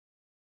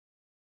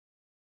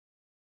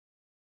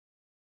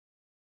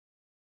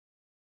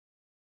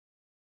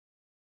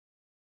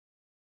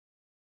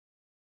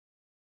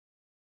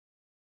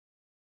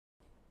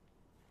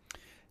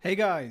Hey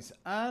guys,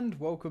 and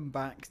welcome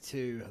back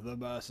to the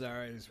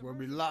Mercenaries. When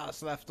we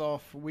last left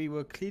off, we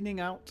were cleaning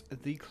out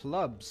the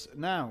clubs.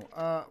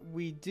 Now,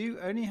 we do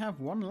only have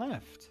one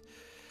left.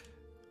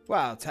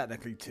 Well,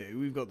 technically two.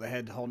 We've got the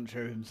head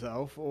honcho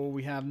himself, or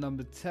we have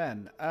number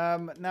 10.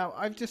 Now,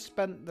 I've just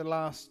spent the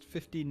last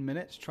 15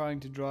 minutes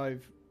trying to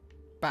drive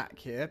back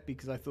here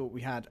because I thought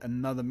we had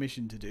another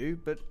mission to do,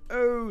 but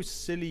oh,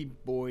 silly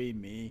boy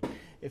me.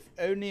 If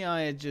only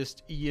I had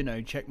just,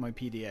 checked my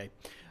PDA.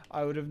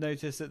 I would have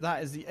noticed that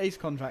that is the Ace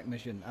contract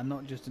mission and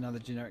not just another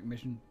generic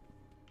mission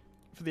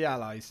for the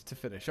Allies to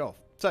finish off.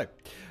 So,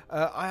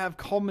 I have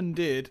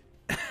commandeered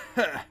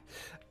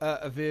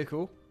a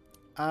vehicle,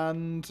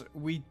 and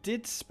we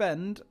did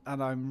spend,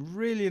 and I'm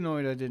really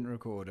annoyed I didn't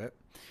record it,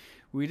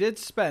 we did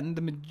spend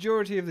the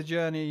majority of the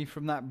journey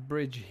from that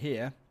bridge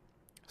here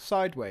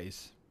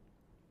sideways.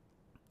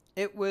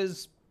 It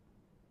was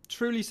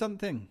truly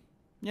something.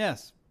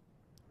 Yes.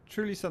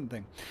 Truly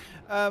something.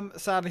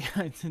 Sadly,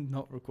 I did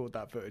not record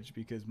that footage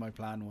because my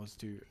plan was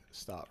to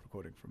start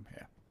recording from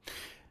here.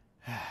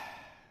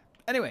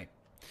 Anyway,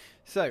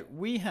 so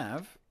we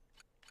have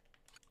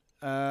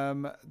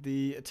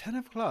the 10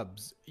 of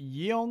clubs,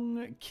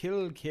 Yeong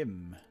Kil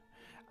Kim.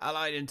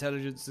 Allied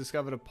intelligence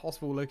discovered a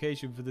possible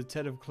location for the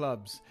 10 of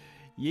clubs,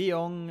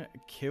 Yeong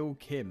Kil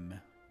Kim.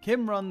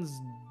 Kim runs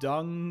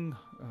Dung...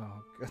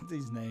 Oh, God,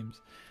 these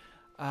names.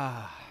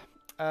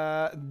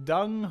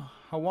 Dung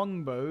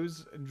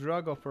Hwangbo's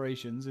drug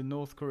operations in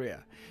North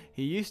Korea.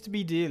 He used to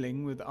be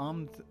dealing with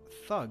armed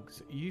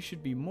thugs. You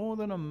should be more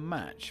than a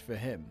match for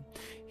him.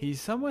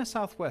 He's somewhere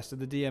southwest of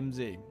the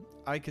DMZ.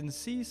 I can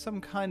see some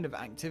kind of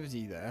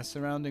activity there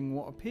surrounding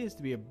what appears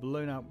to be a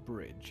blown out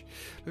bridge.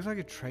 Looks like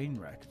a train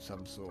wreck of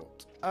some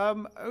sort.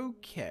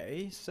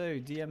 Okay, so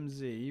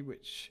DMZ,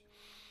 which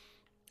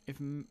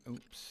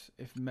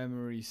if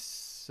memory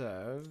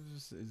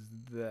serves, is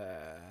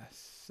there.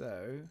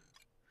 So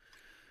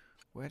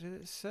where did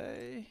it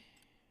say?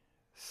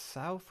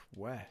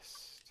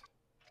 Southwest.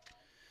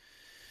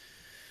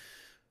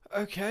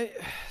 Okay,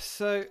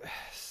 so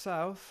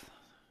south,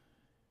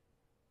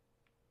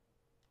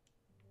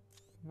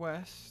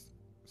 west,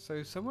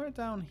 so somewhere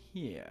down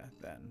here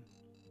then,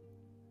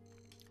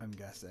 I'm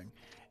guessing.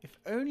 If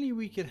only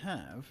we could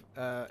have,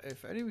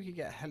 if only we could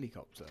get a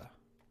helicopter.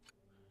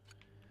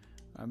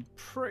 I'm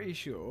pretty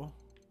sure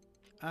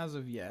as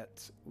of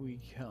yet, we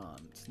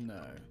can't,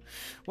 no.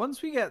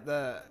 Once we get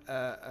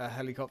a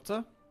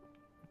helicopter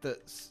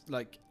that's,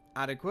 like,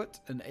 adequate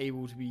and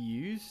able to be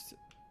used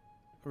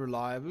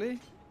reliably,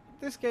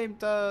 this game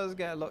does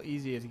get a lot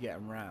easier to get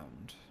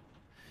around.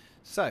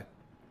 So,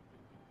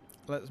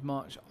 let's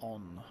march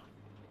on.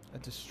 A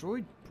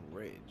destroyed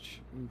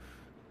bridge. Oof.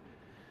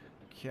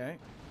 Okay.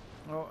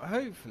 Well,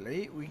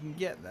 hopefully we can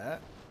get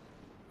there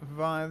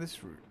via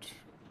this route.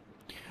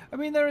 I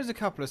mean, there is a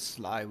couple of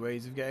sly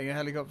ways of getting a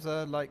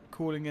helicopter, like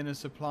calling in a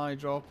supply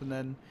drop and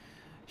then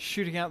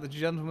shooting out the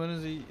gentleman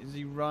as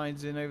he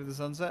rides in over the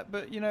sunset.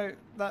 But,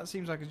 that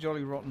seems like a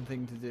jolly rotten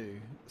thing to do.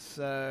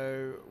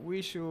 So,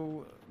 we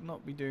shall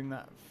not be doing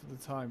that for the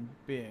time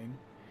being.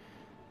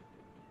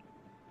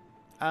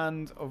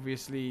 And,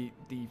 obviously,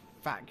 the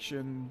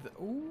faction...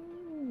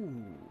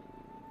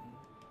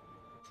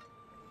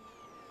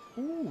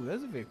 Ooh,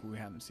 there's a vehicle we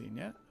haven't seen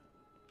yet.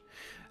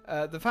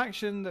 The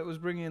faction that was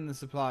bringing in the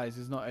supplies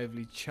is not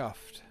overly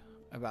chuffed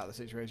about the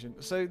situation.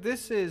 So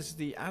this is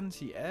the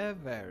anti-air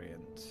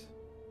variant.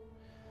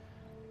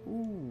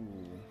 Ooh.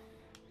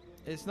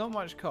 It's not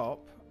much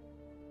cop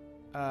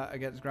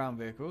against ground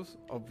vehicles,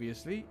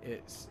 obviously.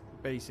 It's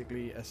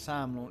basically a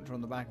SAM launcher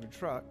on the back of a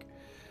truck.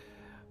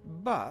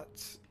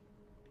 But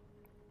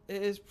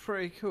it is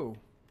pretty cool.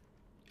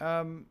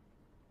 I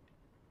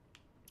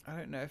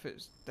don't know if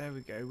it's... There we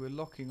go. We're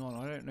locking on.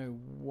 I don't know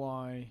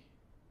why...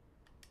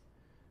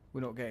 We're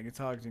not getting a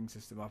targeting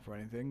system up or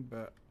anything,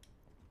 but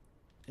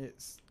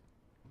it's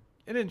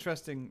an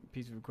interesting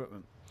piece of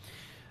equipment.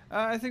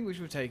 I think we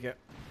should take it.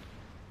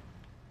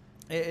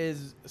 It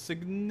is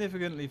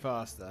significantly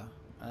faster,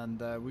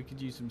 and we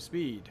could use some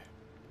speed.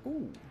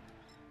 Ooh.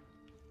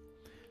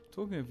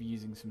 Talking of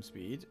using some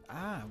speed.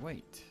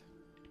 Wait.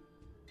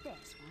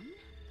 This one.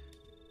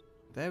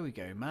 There we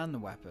go. Man the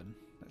weapon.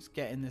 Let's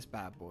get in this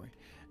bad boy.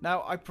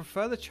 Now, I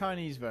prefer the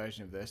Chinese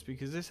version of this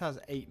because this has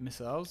 8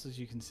 missiles, as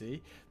you can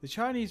see. The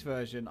Chinese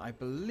version, I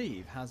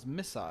believe, has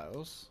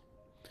missiles.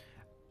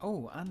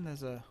 Oh, and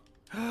there's a...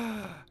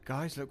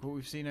 Guys, look what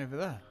we've seen over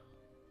there.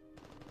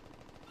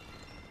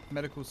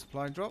 Medical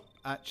supply drop.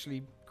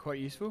 Actually, quite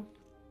useful.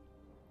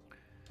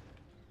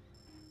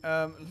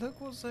 Look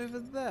what's over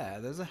there.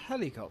 There's a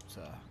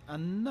helicopter.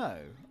 And no,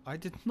 I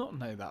did not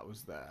know that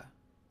was there.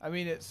 I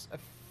mean, it's a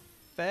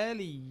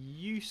fairly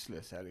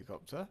useless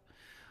helicopter,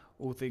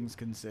 all things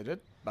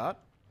considered,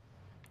 but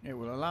it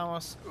will allow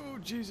us, oh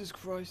Jesus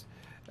Christ,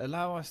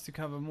 allow us to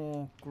cover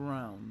more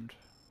ground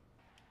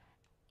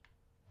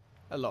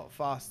a lot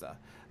faster.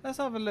 Let's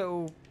have a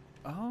little,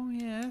 oh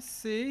yeah,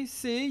 see,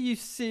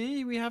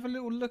 we have a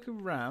little look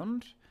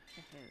around.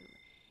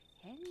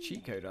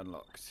 Cheat code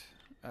unlocked.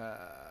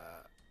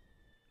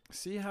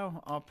 See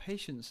how our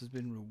patience has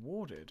been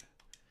rewarded.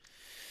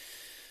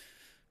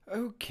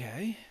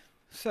 Okay.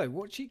 So,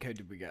 what cheat code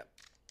did we get?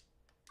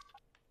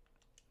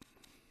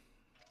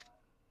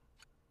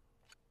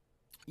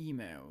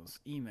 Emails,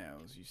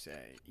 you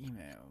say.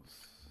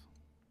 Emails.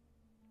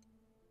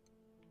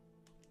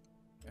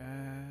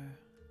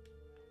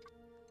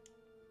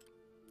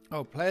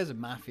 Oh, players are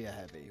mafia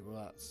heavy.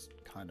 Well, that's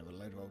kind of a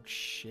load of old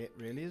shit,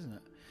 really, isn't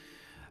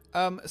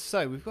it?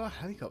 So, we've got a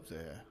helicopter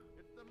here.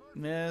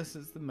 Yes,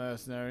 it's the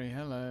mercenary.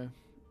 Hello.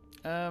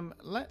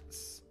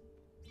 Let's...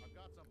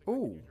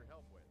 Ooh.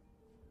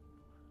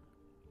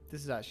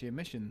 This is actually a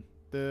mission.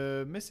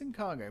 The missing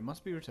cargo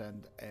must be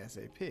returned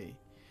ASAP.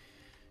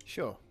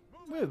 Sure.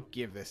 We'll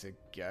give this a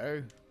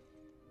go.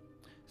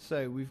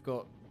 So, we've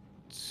got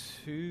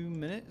 2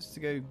 minutes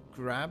to go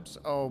grabs.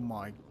 Oh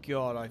my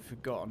god, I've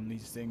forgotten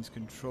these things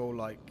control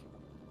like...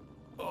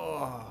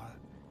 Oh,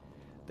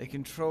 they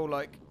control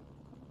like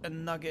a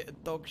nugget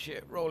of dog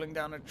shit rolling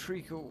down a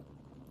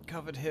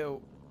treacle-covered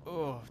hill.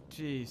 Oh,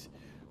 jeez.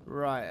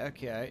 Right,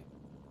 okay.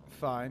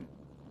 Fine.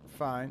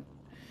 Fine.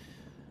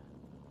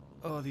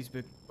 Oh, these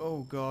big...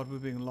 Oh god, we're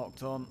being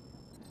locked on.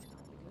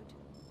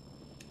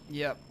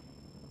 Yep.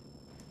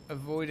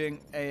 Avoiding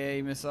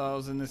AA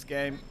missiles in this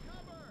game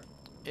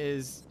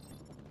is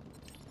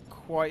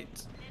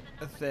quite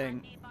a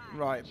thing.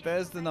 Right,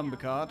 there's the number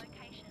card.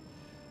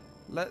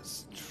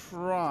 Let's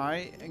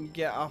try and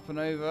get up and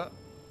over.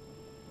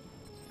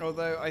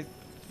 Although I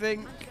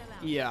think...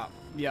 Yeah,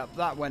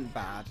 that went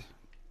bad.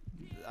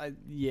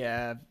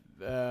 Yeah,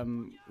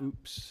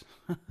 oops.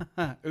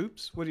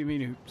 Oops? What do you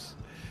mean oops?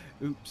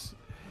 Oops.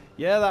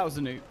 Yeah, that was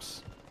an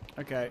oops.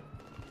 Okay.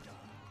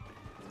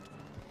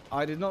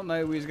 I did not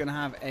know we was going to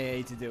have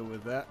AA to deal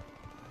with that.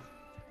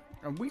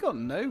 And we got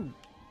no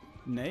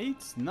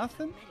nades?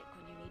 Nothing?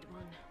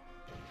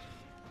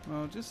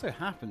 Well, it just so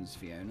happens,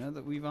 Fiona,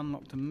 that we've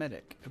unlocked a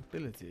medic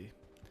ability.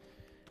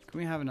 Can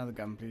we have another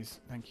gun, please?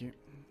 Thank you.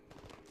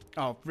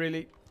 Oh,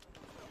 really?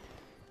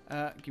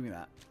 Give me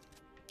that.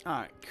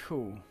 Alright,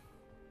 cool.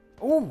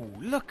 Oh,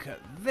 look at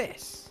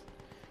this!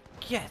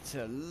 Get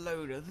a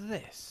load of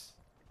this.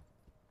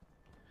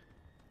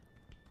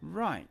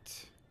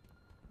 Right.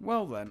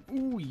 Well then.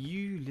 Ooh,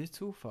 you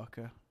little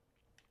fucker.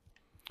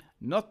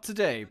 Not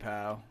today,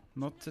 pal.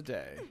 Not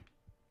today.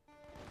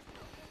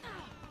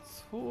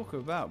 Talk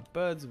about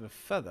birds of a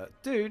feather.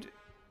 Dude,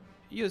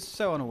 you're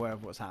so unaware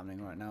of what's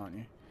happening right now, aren't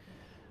you?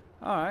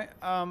 Alright,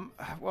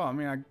 well, I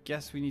mean, I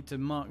guess we need to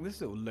mark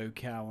this little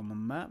locale on the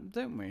map,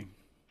 don't we?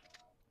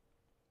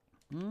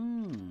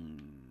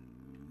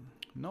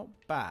 Not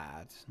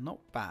bad. Not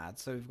bad.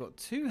 So we've got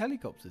 2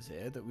 helicopters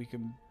here that we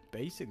can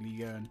basically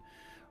go and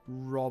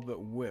rob at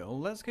will.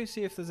 Let's go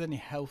see if there's any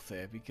health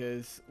here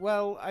because,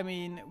 well, I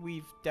mean,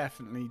 we've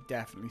definitely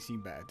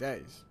seen better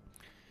days.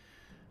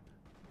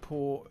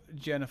 Poor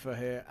Jennifer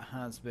here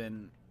has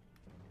been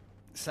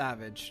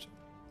savaged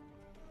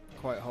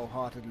quite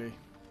wholeheartedly.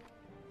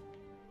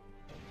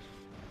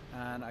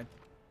 And I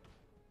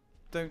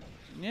don't...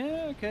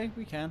 Yeah, okay,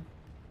 we can.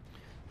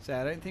 So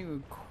I don't think we're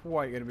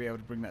quite going to be able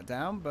to bring that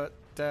down, but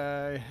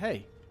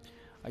hey,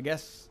 I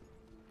guess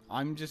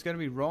I'm just going to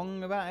be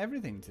wrong about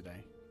everything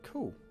today.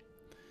 Cool.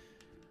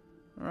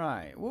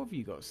 Right, what have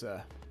you got,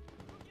 sir?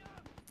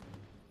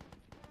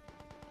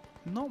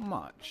 Not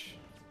much.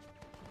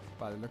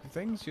 By the look of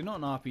things, you're not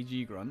an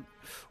RPG grunt.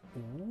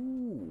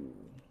 Ooh.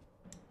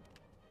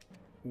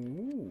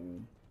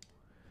 Ooh.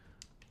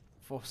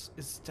 Was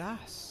ist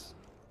das?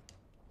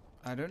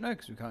 I don't know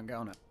because we can't get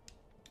on it.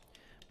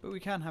 But we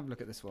can have a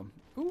look at this one.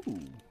 Ooh.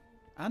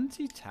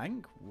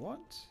 Anti-tank?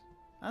 What?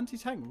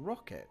 Anti-tank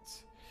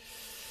rocket.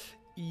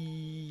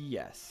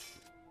 Yes.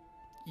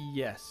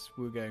 Yes,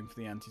 we're going for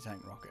the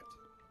anti-tank rocket.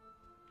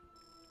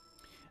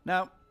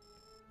 Now,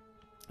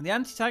 the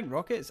anti-tank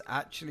rocket is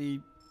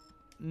actually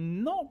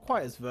not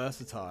quite as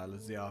versatile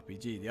as the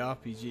RPG. The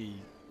RPG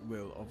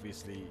will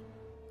obviously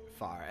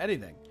fire at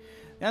anything.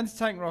 The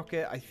anti-tank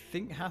rocket, I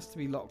think, has to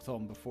be locked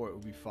on before it will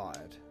be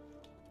fired.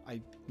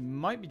 I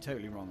might be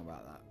totally wrong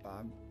about that, but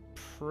I'm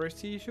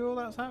pretty sure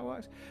that's how it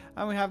works.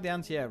 And we have the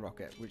anti-air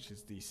rocket, which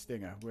is the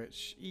Stinger,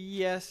 which,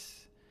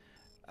 yes,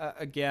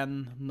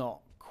 again,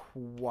 not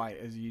quite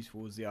as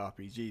useful as the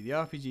RPG. The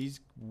RPG's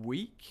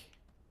weak.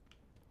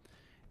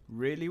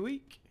 Really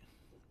weak.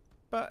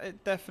 But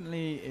it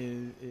definitely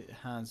is. It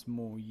has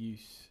more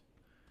use.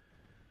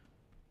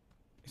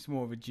 It's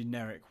more of a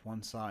generic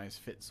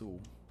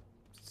one-size-fits-all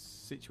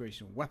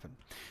situational weapon.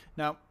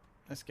 Now,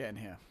 let's get in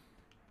here.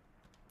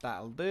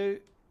 That'll do.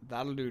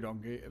 That'll do,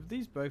 donkey. Are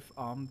these both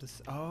armed?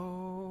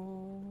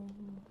 Oh.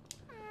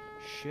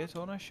 Shit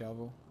on a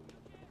shovel.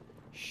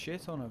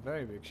 Shit on a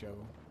very big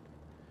shovel.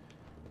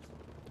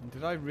 And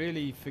did I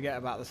really forget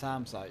about the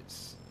SAM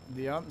sites?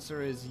 The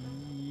answer is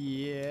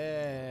yes,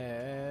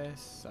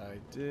 I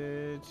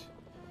did.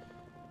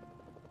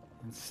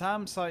 And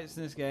SAM sites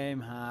in this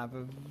game have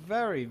a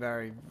very,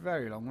 very,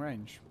 very long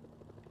range.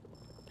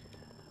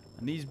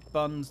 And these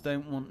buns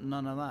don't want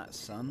none of that,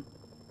 son.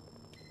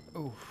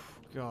 Oof,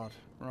 God,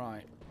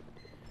 right.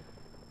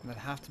 That'd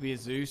have to be a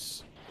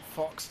Zeus.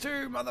 Fox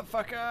 2,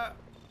 motherfucker!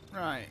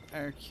 Right,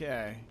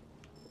 okay.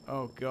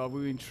 Oh God,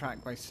 we've been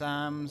tracked by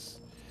SAMs.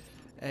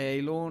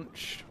 A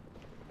launch.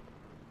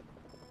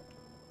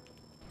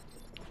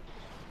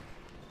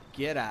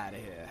 Get out of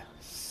here.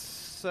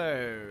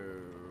 So,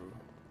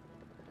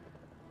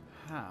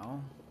 how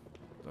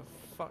the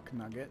fuck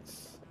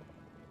nuggets?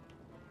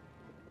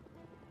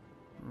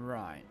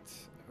 Right.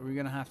 Are we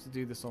gonna have to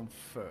do this on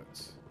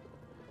foot?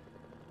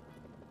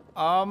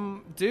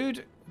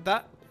 Dude,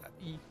 that,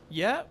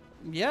 yeah,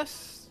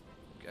 yes,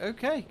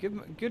 okay,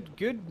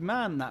 good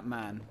man, that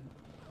man,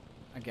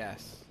 I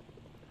guess,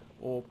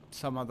 or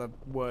some other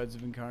words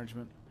of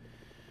encouragement.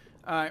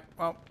 All right,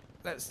 well,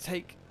 let's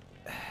take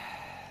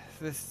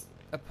this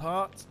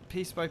apart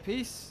piece by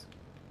piece.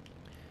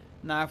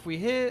 Now, if we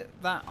hear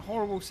that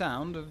horrible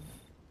sound of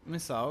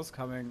missiles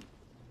coming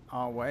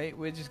our way,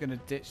 we're just gonna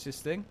ditch this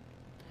thing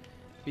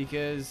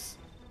because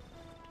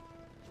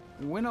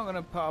we're not going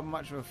to put up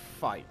much of a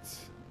fight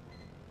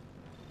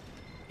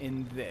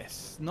in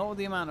this. Not with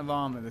the amount of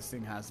armor this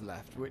thing has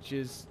left, which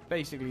is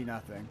basically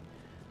nothing.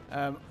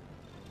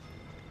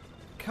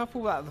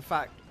 Couple that with the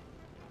fact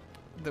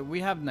that we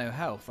have no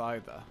health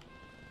either,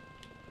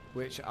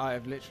 which I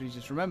have literally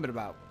just remembered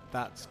about.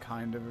 That's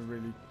kind of a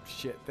really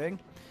shit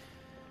thing.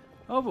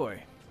 Oh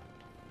boy.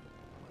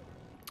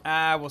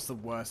 What's the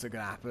worst that could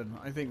happen?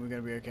 I think we're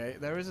going to be okay.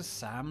 There is a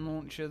SAM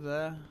launcher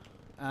there.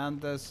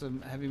 And there's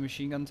some heavy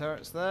machine gun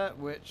turrets there,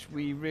 which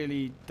we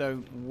really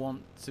don't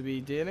want to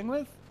be dealing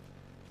with.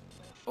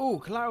 Oh,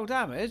 collateral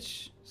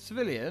damage?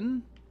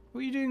 Civilian? What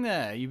are you doing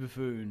there, you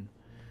buffoon?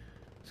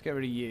 Let's get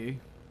rid of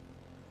you.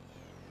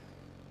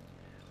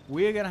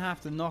 We're going to have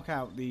to knock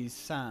out these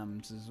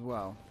SAMs as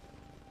well.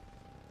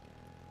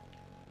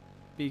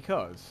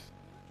 Because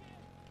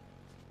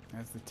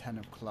there's the 10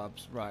 of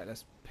clubs. Right,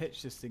 let's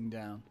pitch this thing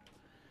down.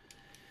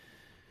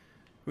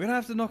 We're going to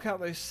have to knock out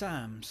those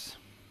SAMs.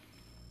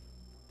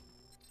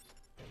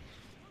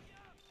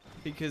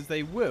 Because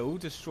they will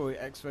destroy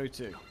Expo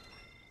 2.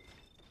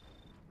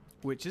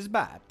 Which is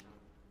bad.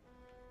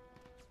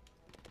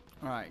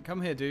 Alright,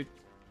 come here, dude.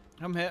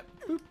 Come here.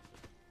 Oop.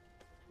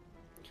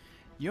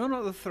 You're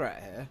not the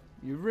threat here.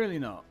 You're really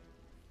not.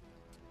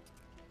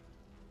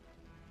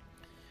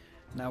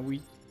 Now,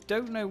 we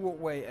don't know what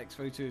way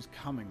Expo 2 is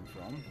coming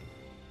from.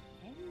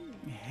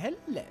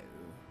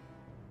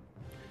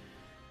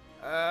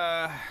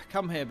 Hello.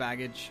 Come here,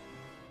 baggage.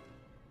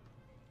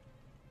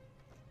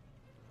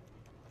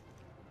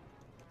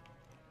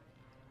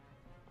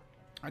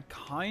 I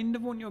kind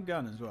of want your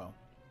gun as well.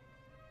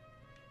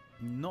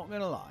 Not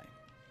gonna lie.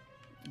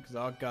 Because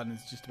our gun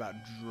is just about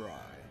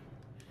dry.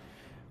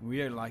 We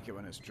don't like it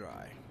when it's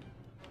dry.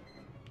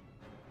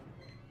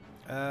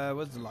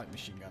 Where's the light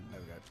machine gun? There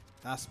we go.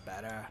 That's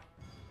better.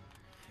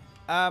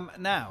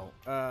 Now,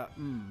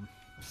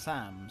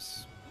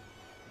 SAMs.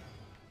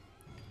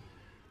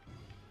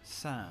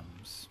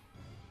 SAMs.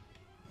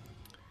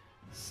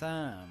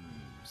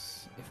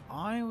 SAMs. If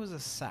I was a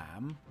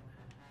SAM,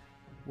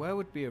 where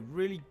would be a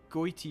really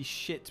goity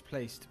shit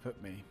place to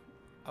put me?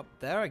 Up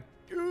there, I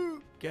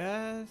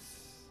guess.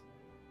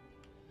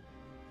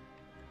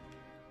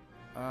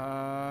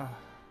 There,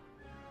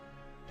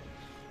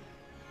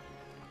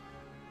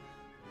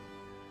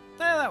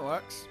 that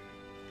works.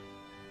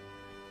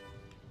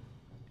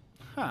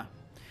 Huh.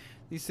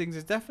 These things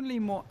are definitely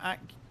more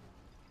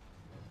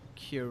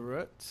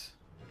accurate.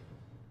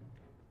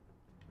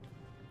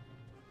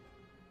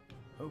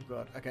 Oh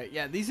god. Okay,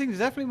 yeah, these things are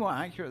definitely more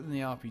accurate than the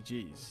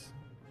RPGs.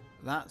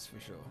 That's for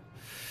sure.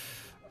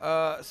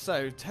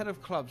 So, 10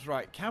 of clubs.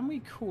 Right, can we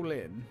call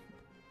in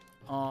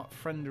our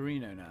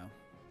frienderino now?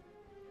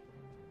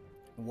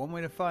 One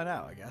way to find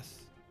out, I guess.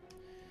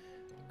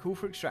 Call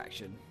for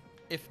extraction.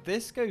 If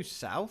this goes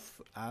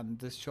south and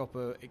this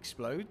chopper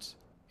explodes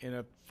in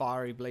a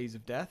fiery blaze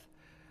of death,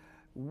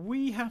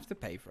 we have to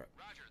pay for it.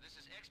 Roger, this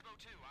is Expo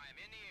 2. I am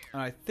in the air.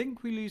 And I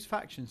think we lose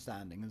faction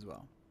standing as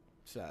well.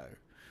 So,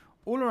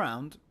 all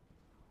around,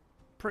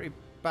 pretty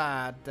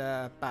bad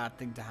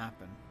thing to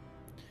happen.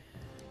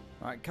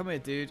 Alright, come here,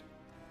 dude.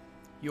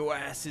 Your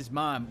ass is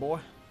mine, boy.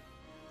 I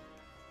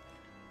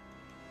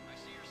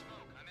see your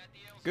smoke. I'm at the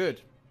LZ.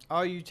 Good.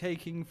 Are you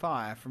taking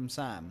fire from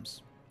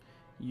SAMs?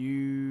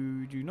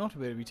 You do not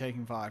appear to be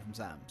taking fire from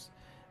SAMs.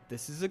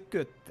 This is a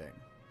good thing.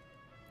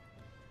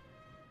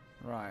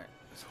 Right.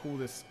 Let's haul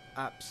this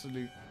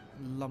absolute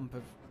lump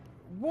of...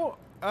 What?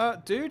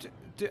 Dude?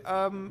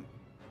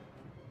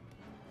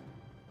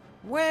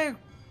 Where...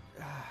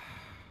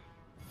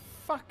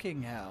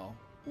 Fucking hell.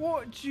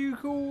 What do you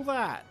call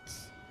that?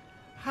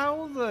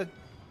 How the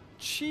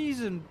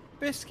cheese and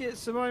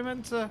biscuits am I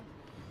meant to...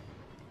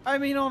 I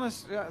mean,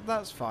 honestly,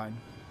 that's fine.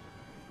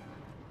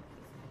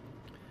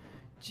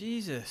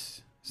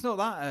 Jesus. It's not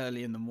that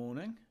early in the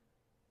morning.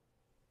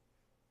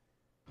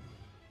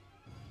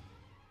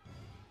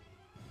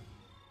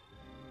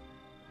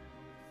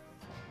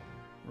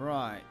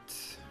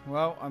 Right.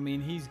 Well, I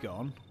mean, he's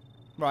gone.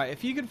 Right,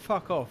 if you could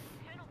fuck off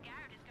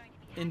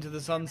into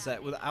the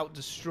sunset without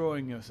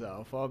destroying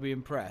yourself, I'll be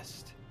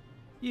impressed.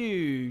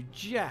 You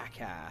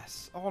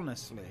jackass.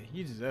 Honestly,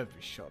 you deserve to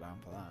be shot down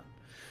for that.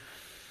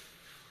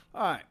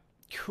 Alright,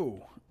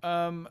 cool.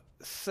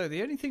 So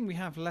the only thing we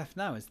have left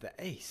now is the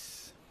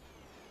ace.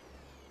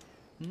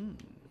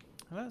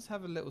 Let's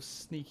have a little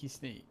sneaky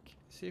sneak.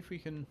 See if we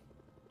can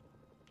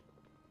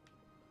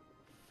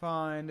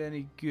find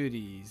any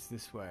goodies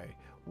this way.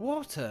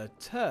 What a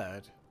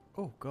turd!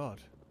 Oh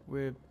God,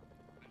 we're...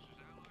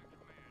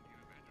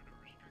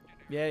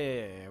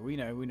 Yeah. We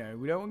know. We don't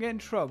want to get in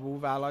trouble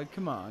with Allied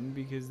Command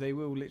because they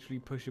will literally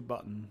push a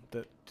button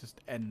that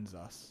just ends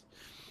us,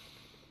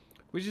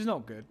 which is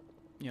not good,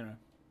 you know.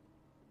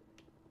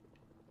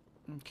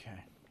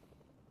 Okay.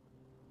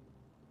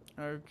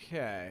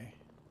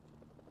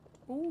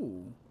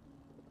 Ooh.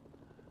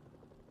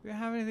 Do we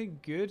have anything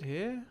good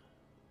here?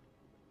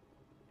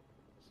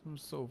 Some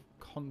sort of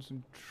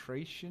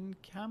concentration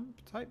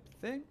camp type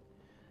thing?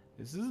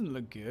 This doesn't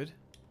look good.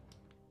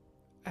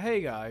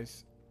 Hey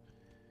guys.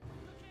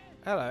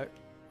 Hello.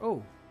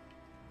 Oh.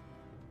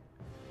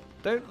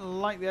 Don't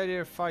like the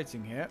idea of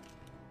fighting here.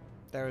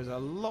 There is a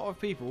lot of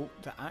people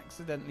to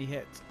accidentally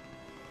hit.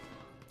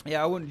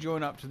 Yeah, I wouldn't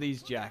join up to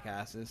these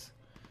jackasses.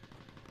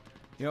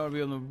 You don't want to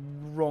be on the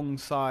wrong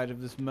side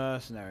of this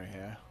mercenary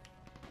here.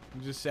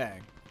 I'm just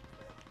saying.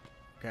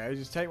 Okay,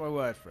 just take my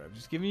word for it. I'm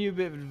just giving you a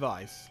bit of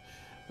advice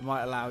that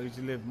might allow you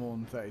to live more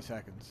than 30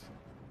 seconds.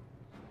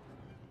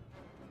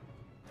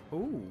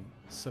 Ooh,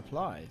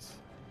 supplies.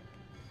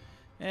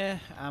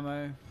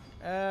 Ammo.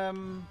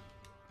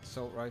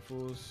 Assault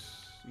rifles.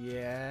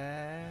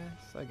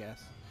 Yes, I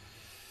guess.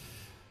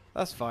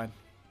 That's fine.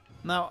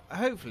 Now,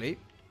 hopefully,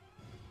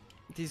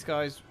 these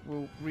guys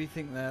will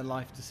rethink their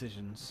life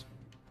decisions.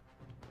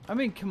 I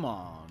mean, come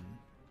on.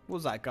 What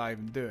was that guy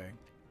even doing?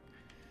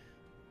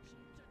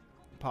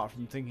 Apart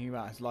from thinking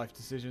about his life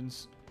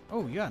decisions.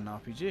 Oh, you had an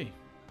RPG.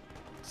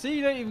 See,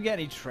 you don't even get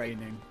any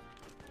training.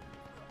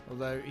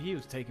 Although, he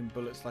was taking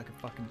bullets like a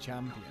fucking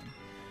champion.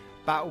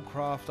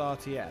 Battlecraft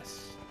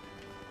RTS.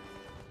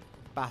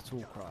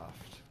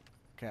 Battlecraft.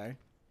 Okay.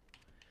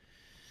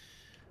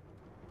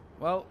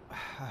 Well,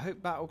 I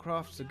hope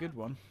Battlecraft's a good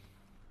one.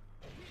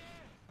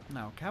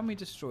 Now, can we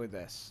destroy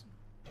this?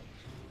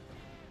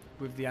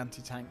 With the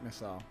anti-tank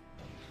missile.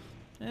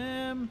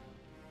 Doesn't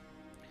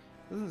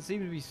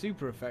seem to be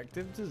super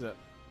effective, does it?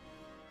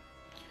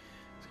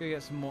 Let's go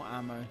get some more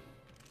ammo.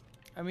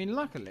 I mean,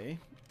 luckily,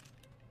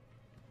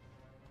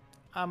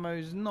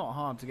 ammo's not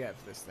hard to get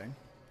for this thing.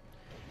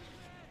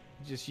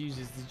 It just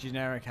uses the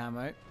generic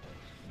ammo,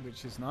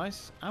 which is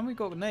nice. And we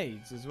got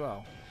nades as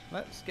well.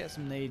 Let's get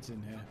some nades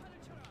in here.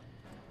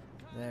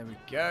 There we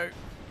go.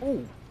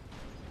 Oh,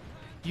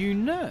 you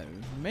know,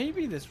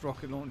 maybe this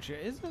rocket launcher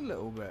is a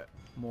little bit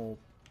more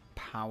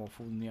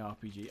powerful than the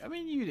RPG. I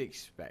mean, you'd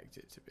expect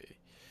it to be.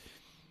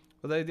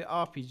 Although the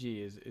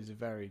RPG is a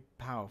very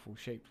powerful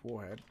shaped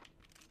warhead.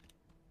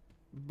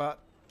 But,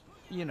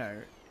 you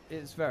know,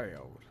 it's very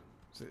old.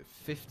 Is it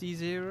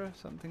 50s era?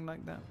 Something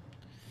like that.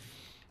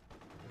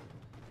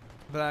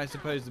 But I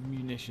suppose the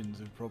munitions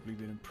have probably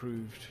been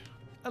improved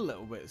a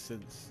little bit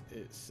since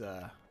its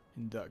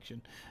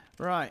induction.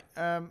 Right,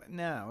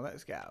 now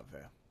let's get out of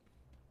here.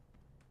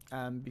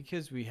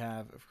 Because we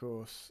have, of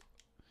course,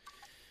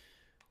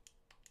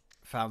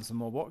 found some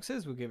more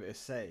boxes, we'll give it a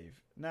save.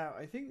 Now,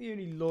 I think the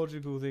only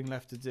logical thing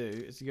left to do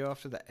is to go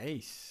after the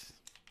ace.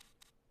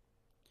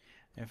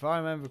 If I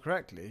remember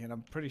correctly, and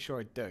I'm pretty sure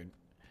I don't,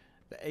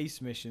 the ace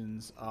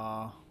missions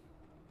are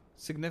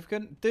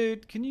significant.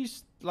 Dude, can you,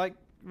 like,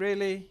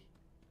 really?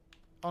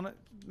 On it,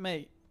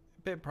 mate,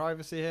 a bit of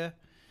privacy here.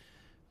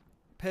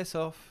 Piss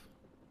off.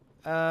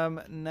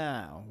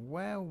 Now,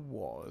 where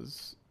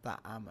was that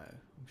ammo?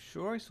 I'm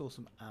sure I saw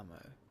some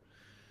ammo.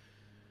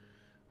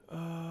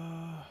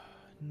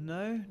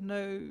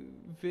 No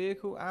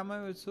vehicle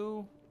ammo at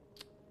all.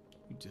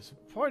 You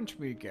disappoint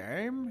me,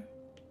 game.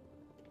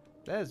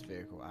 There's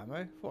vehicle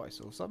ammo. Thought I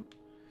saw some.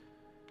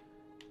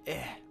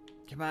 Yeah,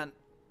 come on.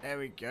 There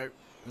we go.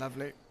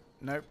 Lovely.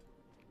 Nope.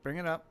 Bring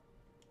it up.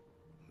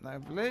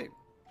 Lovely.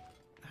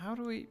 How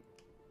do we...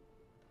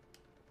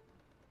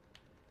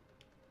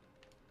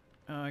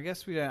 I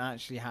guess we don't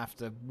actually have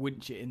to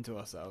winch it into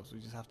ourselves. We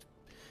just have to...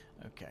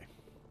 Okay.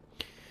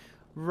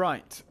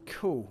 Right.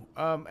 Cool.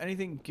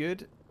 Anything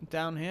good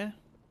down here?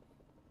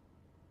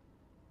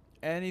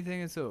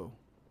 Anything at all?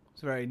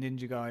 It's a very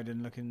Ninja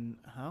Gaiden looking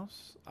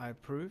house. I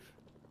approve.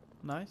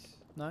 Nice.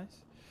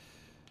 Nice.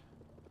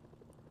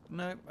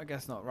 No, I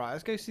guess not. Right,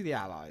 let's go see the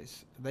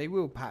Allies. They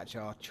will patch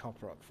our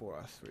chopper up for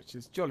us, which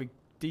is jolly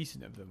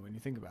decent of them when you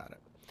think about it.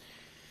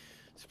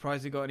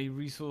 Surprised they got any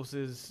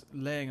resources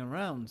laying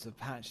around to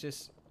patch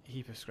this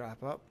heap of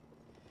scrap up.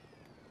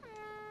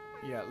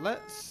 Yeah,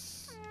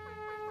 let's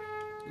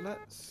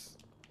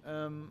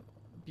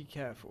be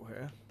careful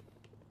here.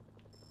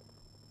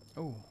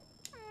 Oh. Well,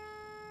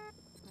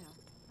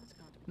 that's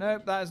got to be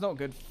Nope, that is not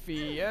good.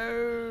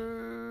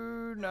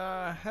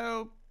 Fiona,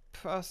 help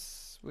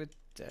us with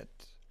dead.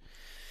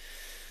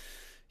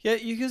 Yeah,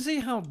 you can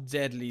see how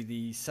deadly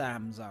the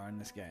SAMs are in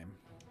this game.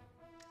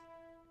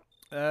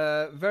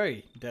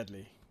 Very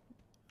deadly,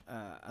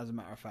 as a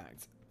matter of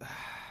fact.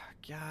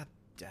 God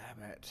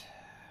damn it.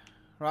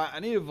 Right, I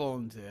need a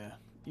volunteer.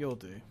 You'll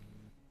do.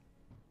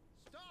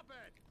 Stop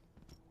it!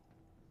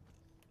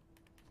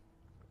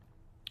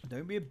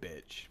 Don't be a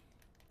bitch.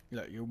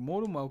 Look, you're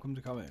more than welcome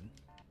to come in.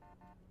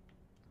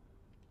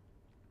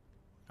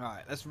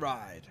 Alright, let's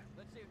ride.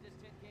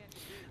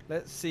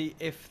 Let's see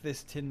if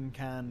this tin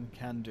can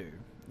do,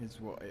 is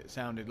what it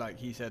sounded like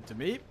he said to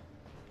me.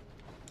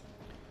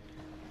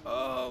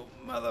 Oh,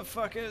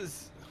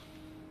 motherfuckers.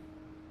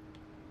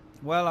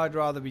 Well, I'd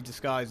rather be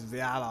disguised as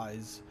the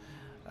Allies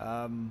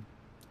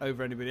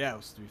over anybody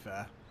else, to be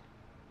fair.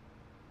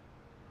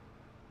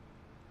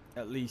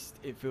 At least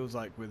it feels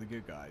like we're the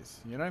good guys,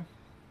 you know?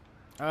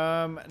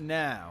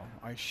 Now,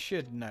 I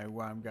should know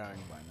where I'm going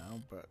by now,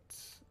 but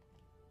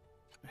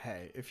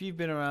hey, if you've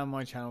been around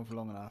my channel for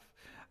long enough,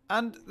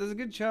 and there's a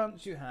good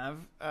chance you have,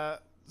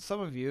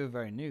 some of you are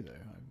very new though.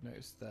 I've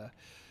noticed the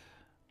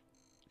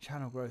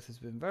channel growth has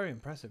been very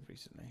impressive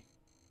recently.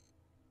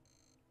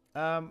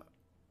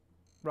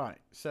 Right,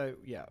 so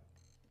yeah,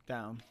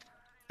 down.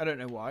 I don't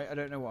know why, I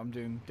don't know what I'm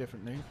doing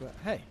differently, but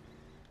hey,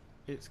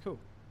 it's cool.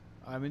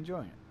 I'm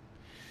enjoying it.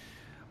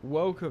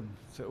 Welcome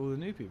to all the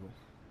new people.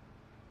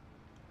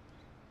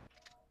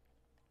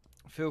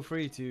 Feel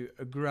free to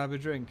grab a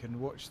drink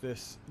and watch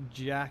this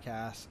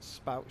jackass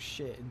spout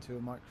shit into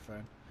a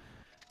microphone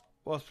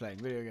whilst playing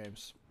video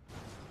games.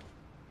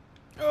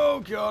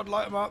 Oh god,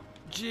 light them up.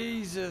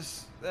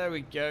 Jesus. There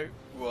we go.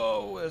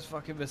 Whoa, there's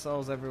fucking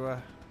missiles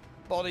everywhere.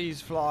 Bodies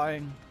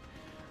flying.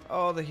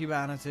 Oh, the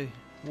humanity.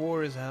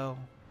 War is hell.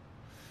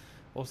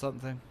 Or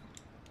something.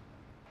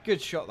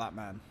 Good shot, that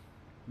man.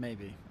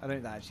 Maybe. I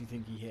don't actually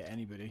think he hit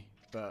anybody.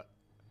 But,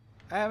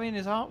 I mean,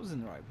 his heart was in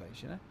the right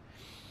place, you know?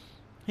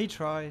 He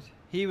tried.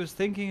 He was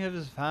thinking of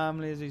his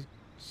family as he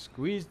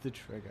squeezed the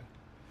trigger.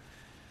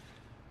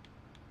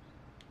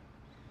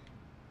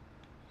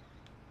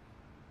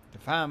 The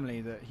family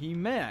that he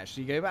may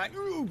actually go back,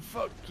 ooh,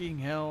 fucking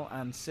hell,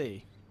 and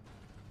see.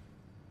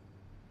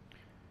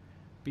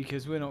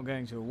 Because we're not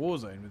going to a war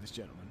zone with this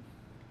gentleman.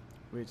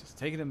 We're just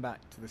taking him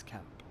back to this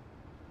camp.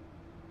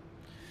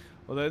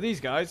 Although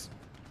these guys,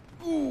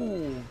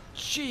 ooh,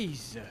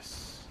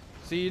 Jesus.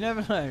 So you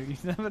never know. You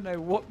never know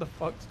what the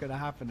fuck's going to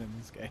happen in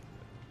this game.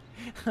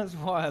 That's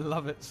why I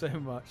love it so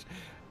much.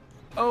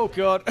 Oh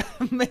god,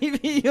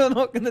 maybe you're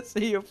not going to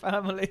see your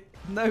family.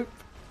 Nope.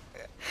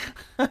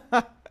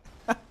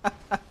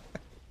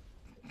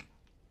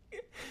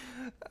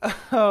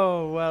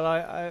 Oh, well,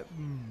 I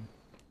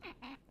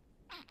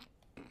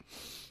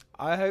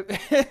hope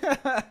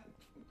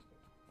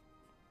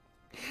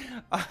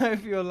I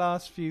hope your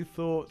last few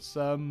thoughts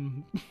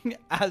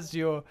as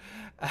your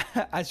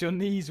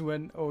knees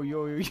went, or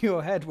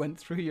your head went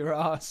through your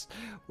ass,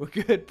 were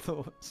good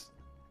thoughts.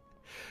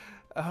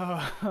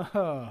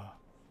 Oh.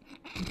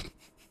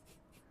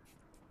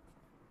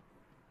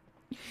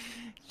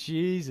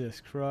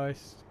 Jesus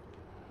Christ.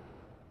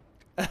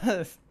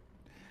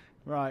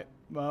 Right,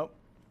 well,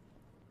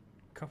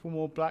 couple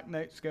more black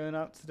notes going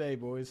out today,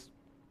 boys.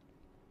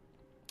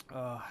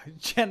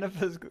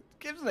 Jennifer's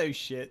gives no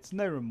shits,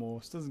 no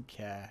remorse, doesn't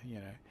care, you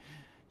know.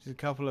 Just a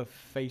couple of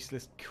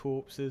faceless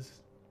corpses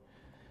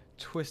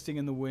twisting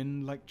in the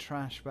wind like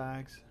trash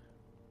bags.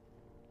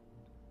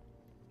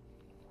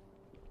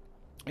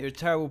 You're a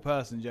terrible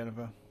person,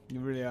 Jennifer. You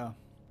really are.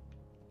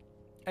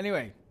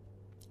 Anyway,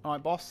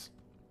 alright, boss.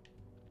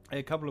 Hey,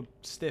 a couple of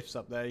stiffs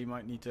up there. You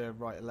might need to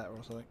write a letter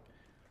or something.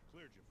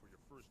 Cleared you for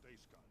your first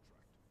ACE contract.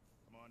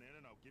 Come on in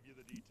and I'll give you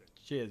the details.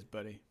 Cheers,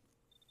 buddy.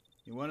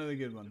 You're one of the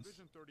good ones.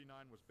 Division 39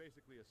 was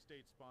basically a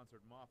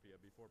state-sponsored mafia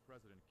before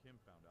President Kim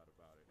found out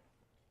about it.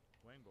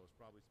 Wangbo's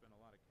probably spent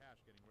a lot of cash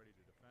getting ready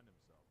to defend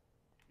himself.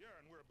 Yeah,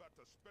 and we're about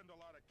to spend a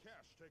lot of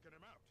cash taking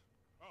him out.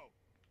 Oh.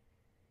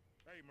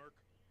 Hey, Merc.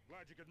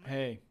 Glad you could make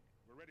it.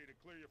 We're ready to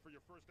clear you for your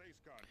first ACE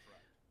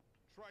contract.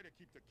 Try to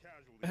keep the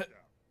casualties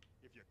down,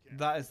 if you can.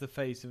 That is the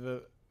face of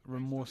a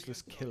remorseless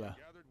killer.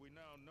 Gathered, we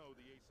now know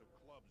the ace of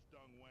clubs,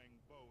 Deng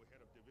Wangbo,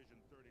 head of Division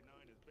 39,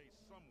 is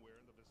based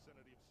somewhere in the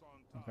vicinity of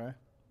Songtan. Okay.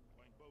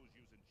 Wangbo's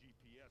using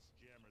GPS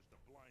jammers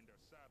to blind our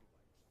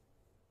satellites.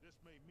 This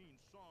may mean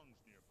Song's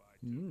nearby,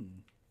 too.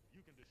 You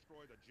can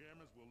destroy the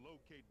jammers, we'll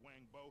locate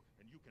Wangbo,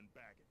 and you can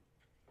bag it.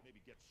 Maybe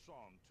get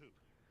Song, too.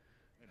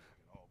 And we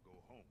can all go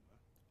home, huh?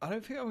 I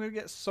don't think I'm going to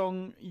get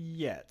Song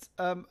yet.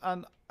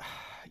 And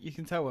you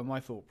can tell where my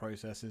thought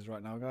process is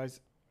right now, guys.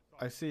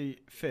 I see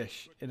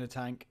fish in a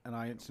tank, and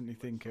I instantly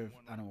think of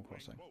Animal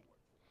Crossing.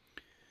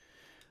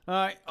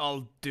 Alright,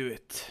 I'll do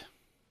it.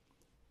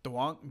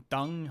 Deng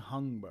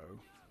Hungbo.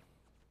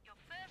 Your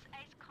first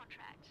ACE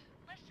contract.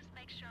 Let's just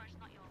make sure it's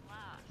not your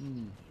last.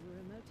 You were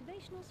a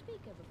motivational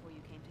speaker before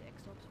you came to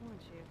Xbox,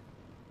 weren't you?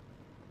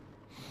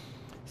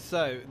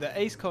 So, the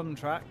ACE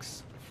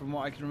contracts, from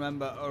what I can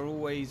remember, are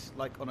always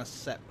like on a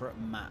separate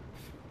map.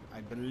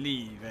 I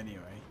believe,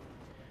 anyway.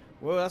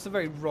 Well, that's a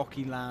very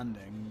rocky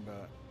landing,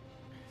 but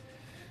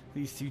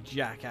these two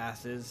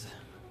jackasses.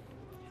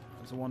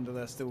 It's a wonder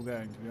they're still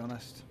going, to be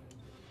honest.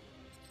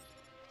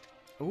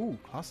 Ooh,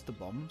 cluster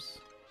bombs.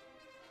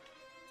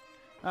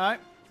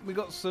 Alright, we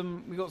got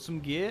some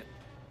gear.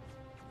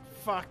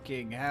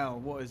 Fucking hell,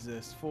 what is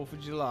this? 4th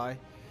of July.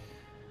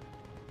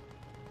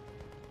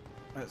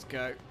 Let's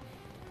go.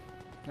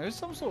 There's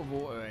some sort of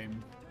auto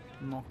aim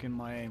knocking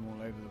my aim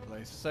all over the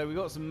place. So we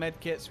got some med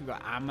kits, we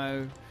got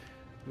ammo,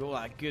 we got all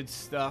that good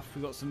stuff.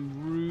 We got some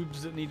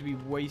rubes that need to be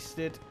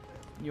wasted.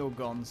 You're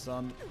gone,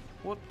 son.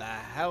 What the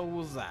hell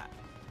was that?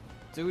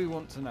 Do we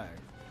want to know?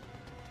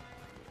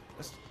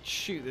 Let's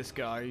shoot this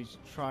guy who's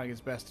trying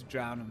his best to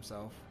drown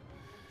himself.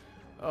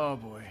 Oh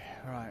boy.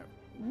 Right.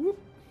 Whoop.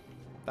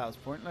 That was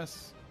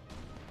pointless.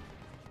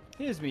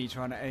 Here's me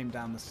trying to aim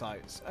down the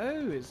sights.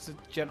 Oh, it's a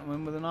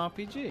gentleman with an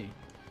RPG.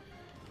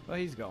 Well,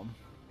 he's gone.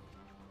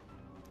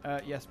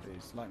 Yes,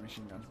 please. Light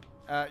machine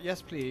gun.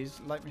 Yes,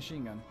 please. Light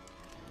machine gun.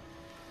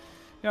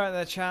 You alright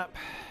there, chap?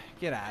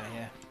 Get out of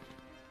here.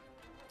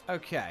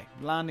 Okay.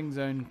 Landing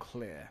zone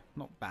clear.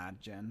 Not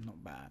bad, Jen.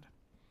 Not bad.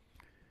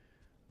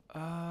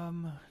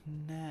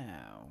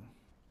 Now.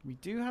 We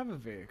do have a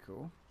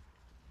vehicle.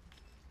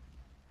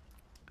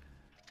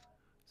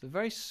 It's a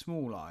very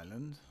small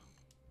island.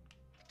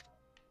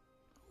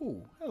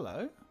 Oh,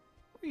 hello.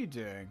 What are you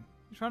doing?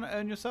 You trying to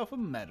earn yourself a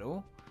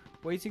medal?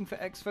 Waiting for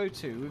Expo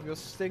 2 with your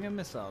Stinger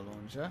missile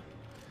launcher?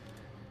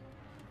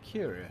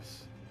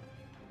 Curious.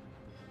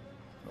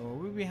 Oh,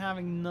 we'll be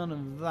having none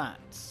of that,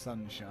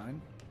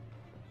 sunshine.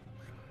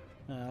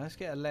 Let's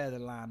get a lay of the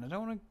land. I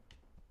don't want to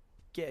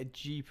get a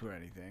Jeep or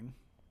anything.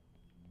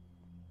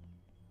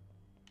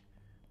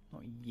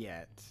 Not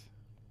yet.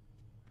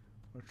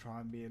 We'll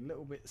try and be a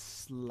little bit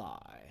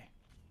sly.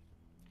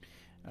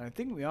 And I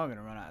think we are going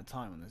to run out of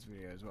time on this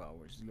video as well,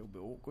 which is a little bit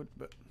awkward,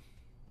 but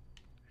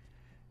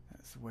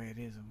that's the way it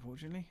is,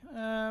 unfortunately.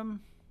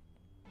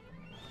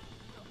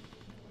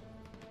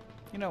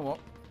 You know what?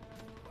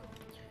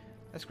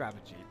 Let's grab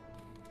a Jeep.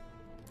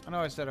 I know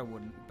I said I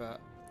wouldn't, but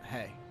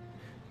hey.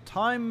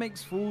 Time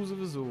makes fools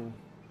of us all.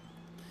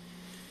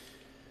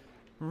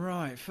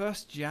 Right,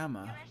 first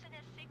jammer. Your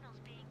SNS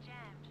signal's being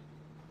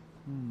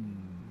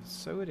jammed.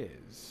 So it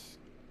is.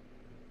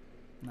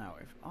 Now,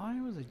 if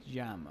I was a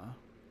jammer...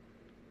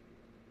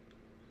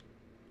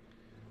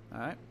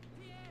 Alright.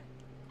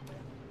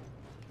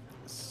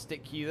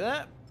 Stick you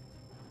there.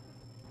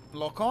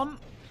 Lock on.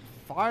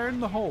 Fire in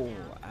the hole,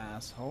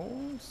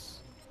 assholes.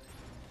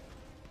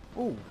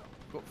 Oh,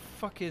 got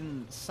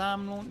fucking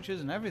SAM launchers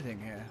and everything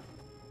here.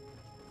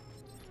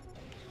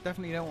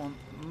 Definitely don't want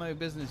no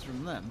business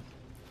from them.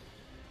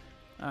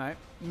 Alright,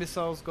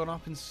 missiles gone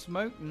up in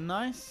smoke.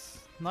 Nice.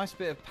 Nice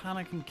bit of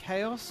panic and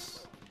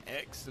chaos.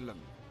 Excellent.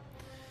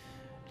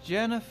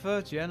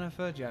 Jennifer.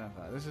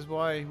 This is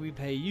why we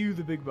pay you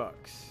the big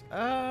bucks.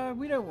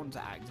 We don't want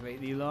to activate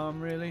the alarm,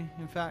 really.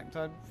 In fact,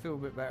 I'd feel a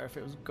bit better if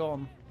it was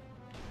gone.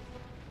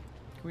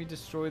 Can we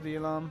destroy the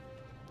alarm?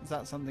 Is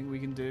that something we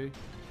can do?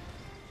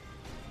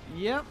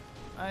 Yep,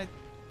 I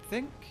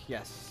think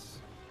yes.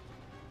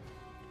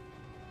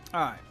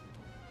 Alright,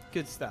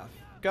 good stuff.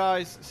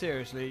 Guys,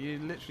 seriously, you're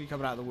literally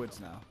coming out of the woods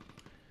now.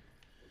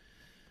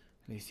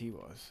 At least he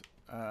was.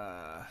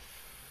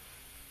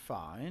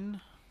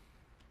 Fine.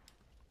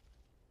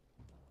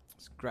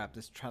 Let's grab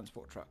this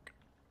transport truck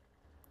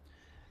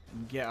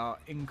and get our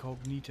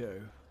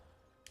incognito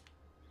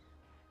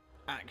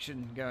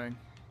action going.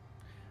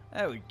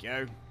 There we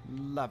go.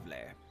 Lovely.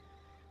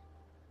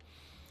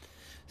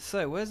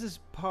 So, where's this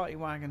party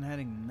wagon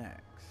heading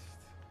next?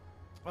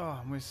 Oh,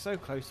 and we're so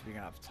close to being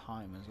out of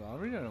time as well. I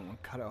really don't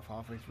want to cut it off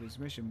halfway through this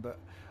mission, but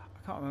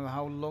I can't remember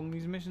how long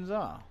these missions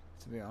are,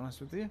 to be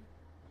honest with you.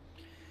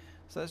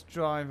 So let's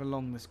drive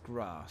along this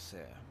grass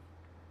here.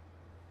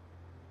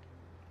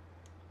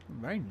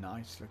 Very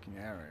nice looking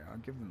area, I'll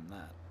give them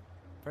that.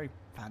 Very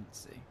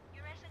fancy.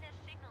 Your SNS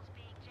signal's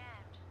being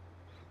jammed.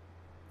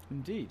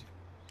 Indeed.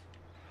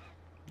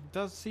 It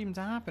does seem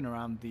to happen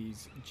around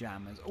these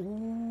jammers.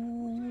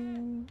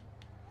 Ooh.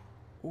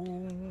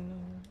 Ooh.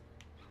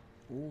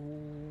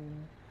 Ooh.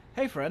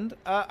 Hey friend,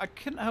 I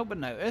couldn't help but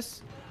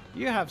notice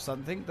you have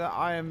something that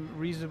I am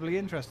reasonably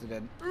interested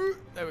in. Ooh,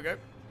 there we go.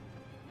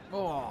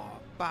 Oh,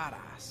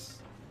 badass.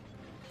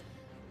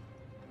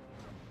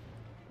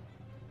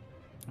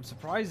 I'm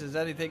surprised there's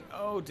anything,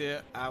 oh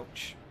dear,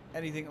 ouch,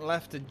 anything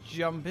left to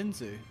jump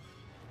into.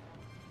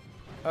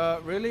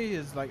 Really?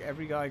 Is like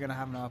every guy gonna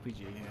have an RPG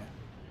here?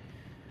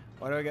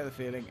 Why do I get the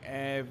feeling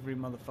every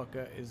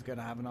motherfucker is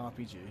gonna have an RPG?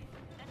 That's 2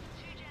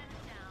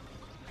 jammers down.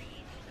 Looks pretty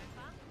easy so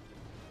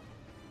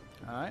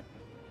far. Alright.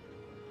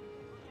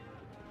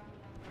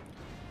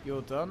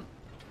 You're done.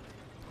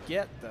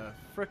 Get the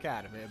frick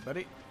out of here,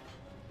 buddy.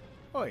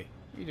 Oi,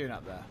 what are you doing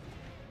up there?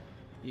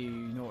 You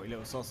naughty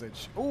little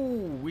sausage. Oh,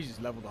 we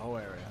just leveled the whole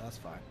area. That's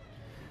fine.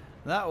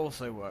 That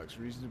also works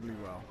reasonably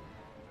well.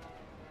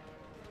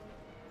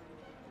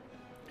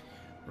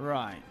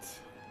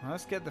 Right. Well,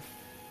 let's get the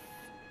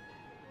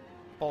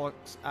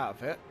bollocks out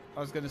of it.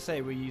 I was going to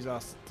say we use our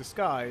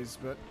disguise,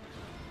 but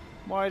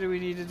why do we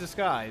need a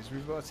disguise?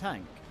 We've got a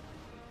tank.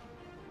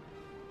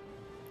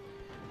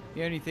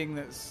 The only thing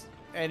that's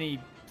any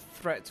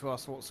threat to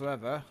us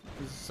whatsoever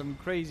is some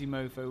crazy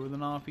mofo with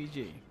an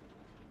RPG.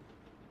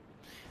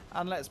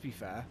 And let's be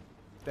fair,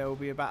 there will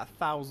be about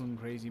 1,000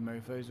 crazy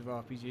mofos with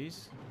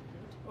RPGs.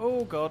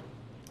 Oh god.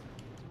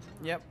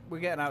 Yep, we're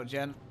getting out,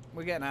 Jen.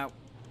 We're getting out.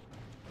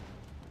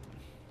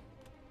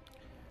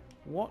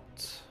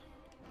 What?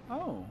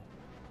 Oh.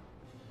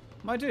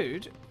 My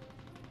dude,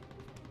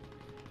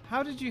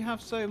 how did you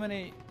have so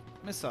many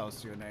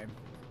missiles to your name?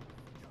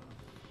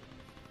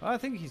 Well, I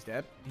think he's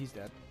dead. He's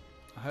dead.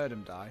 I heard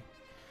him die.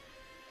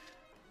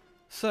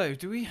 So,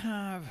 do we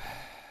have...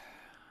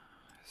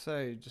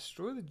 So,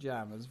 destroy the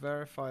jammers,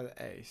 verify the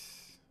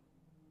ace.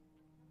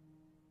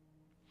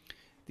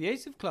 The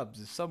ace of clubs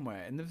is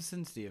somewhere in the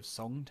vicinity of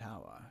Song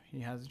Tower. He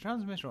has a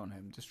transmitter on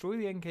him. Destroy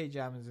the NK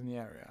jammers in the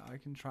area. I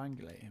can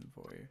triangulate him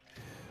for you.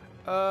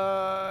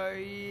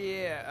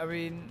 Yeah, I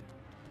mean,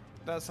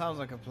 that sounds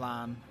like a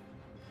plan.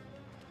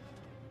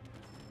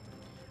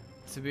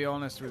 To be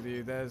honest with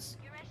you, there's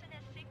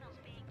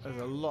a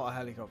lot of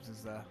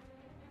helicopters there.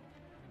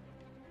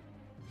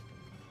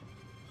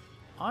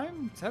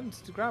 I'm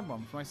tempted to grab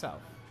one for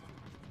myself.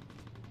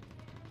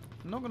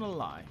 I'm not gonna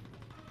lie.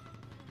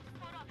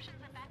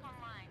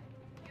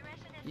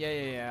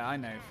 Yeah, I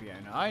know,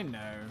 Fiona. I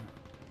know.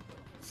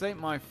 This ain't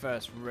my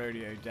first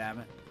rodeo, damn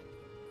it.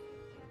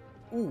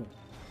 Ooh.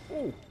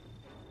 Ooh.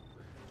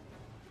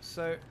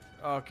 So,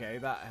 okay,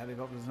 that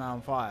helicopter's now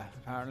on fire,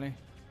 apparently.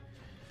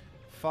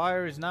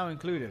 Fire is now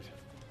included.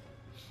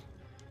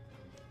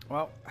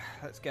 Well,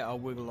 let's get our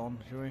wiggle on,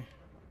 shall we?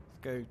 Let's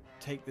go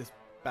take this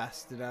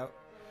bastard out.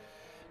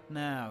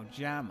 Now,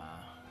 jammer.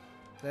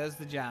 There's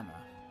the jammer.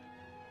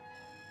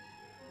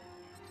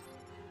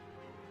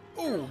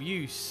 Oh,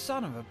 you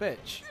son of a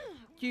bitch.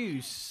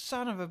 You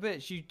son of a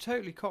bitch. You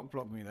totally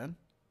cockblocked me then.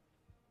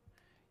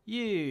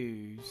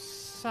 You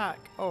sack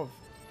of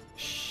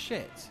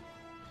shit.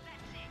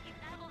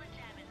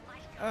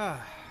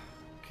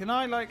 Can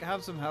I, like,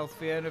 have some health,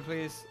 Fiona,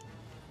 please?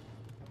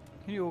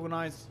 Can you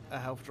organise a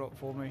health drop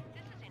for me?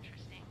 This is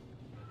interesting.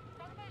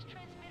 One of those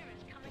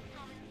transmitters coming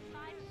from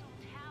inside Seoul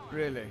Tower.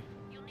 Really?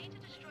 You'll need to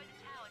destroy the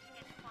tower to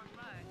get to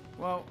Guangzhou.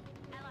 Well...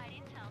 Allied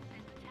intel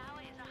says the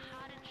tower is a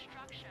hardened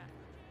structure.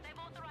 They've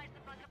authorized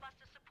the bunker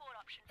buster support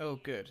option. Oh,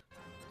 good.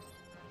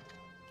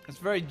 It's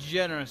very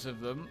generous of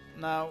them.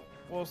 Now,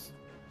 whilst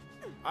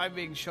I'm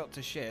being shot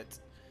to shit...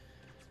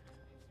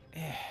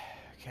 Yeah,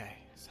 okay.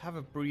 Let's have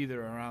a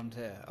breather around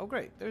here. Oh,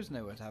 great. There's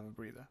nowhere to have a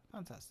breather.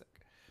 Fantastic.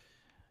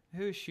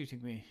 Who is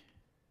shooting me?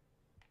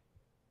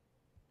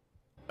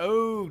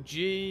 Oh,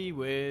 gee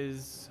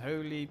whiz.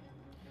 Holy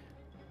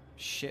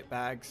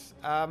shitbags.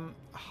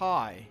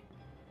 Hi.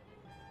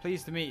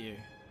 Pleased to meet you.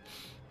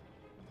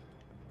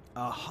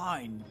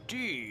 Hi,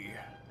 indeed.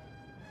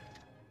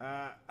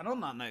 And on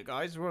that note,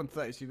 guys, we're on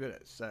 32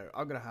 minutes, so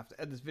I'm going to have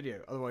to end this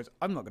video. Otherwise,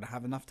 I'm not going to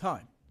have enough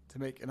time to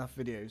make enough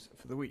videos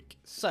for the week.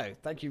 So,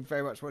 thank you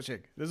very much for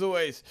watching. As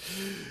always,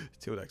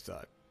 till next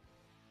time.